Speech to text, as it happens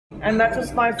And that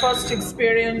was my first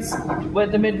experience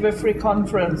with the midwifery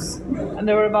conference. And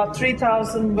there were about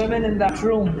 3,000 women in that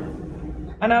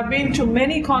room. And I've been to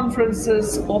many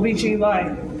conferences,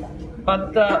 OBGY,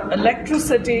 but the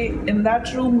electricity in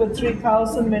that room with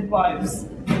 3,000 midwives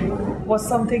was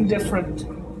something different.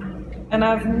 And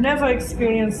I've never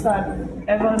experienced that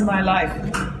ever in my life.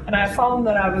 And I found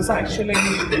that I was actually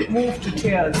moved to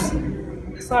tears.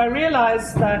 So I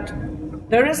realized that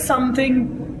there is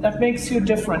something that makes you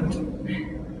different.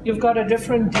 You've got a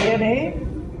different DNA,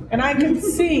 and I can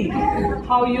see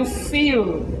how you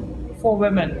feel for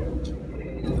women.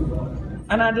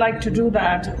 And I'd like to do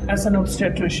that as an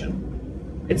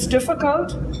obstetrician. It's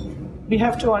difficult. We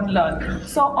have to unlearn.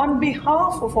 So on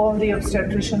behalf of all the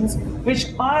obstetricians, which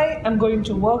I am going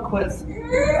to work with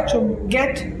to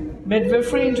get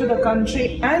midwifery into the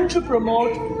country and to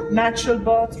promote natural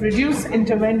birth, reduce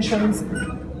interventions,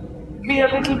 be a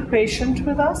little patient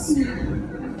with us.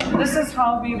 This is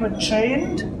how we were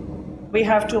trained. We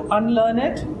have to unlearn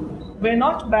it. We're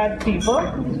not bad people.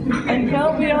 And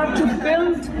here we are to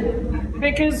build,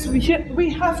 because we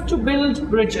have to build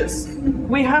bridges.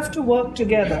 We have to work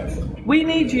together. We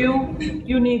need you,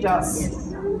 you need us.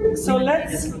 So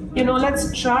let's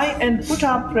try and put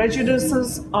our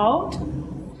prejudices out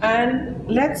and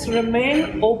let's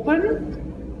remain open.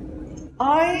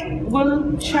 I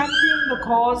will champion the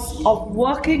cause of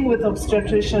working with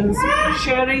obstetricians,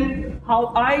 sharing how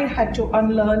I had to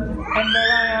unlearn and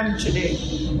where I am today.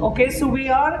 Okay, so we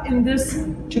are in this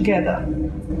together.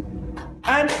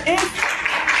 And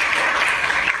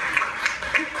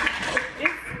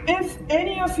if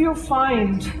any of you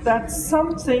find that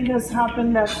something has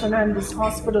happened at Fernandez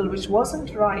Hospital which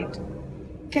wasn't right,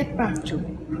 get back to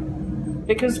me.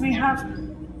 Because we have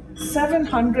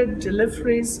 700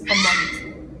 deliveries a month.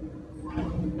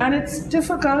 And it's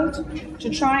difficult to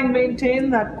try and maintain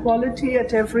that quality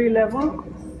at every level.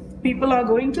 People are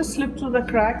going to slip through the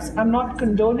cracks. I'm not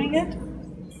condoning it.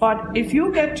 But if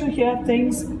you get to hear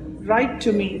things, write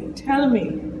to me, tell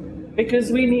me,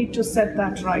 because we need to set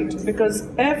that right. Because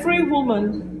every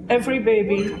woman, every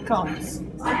baby counts.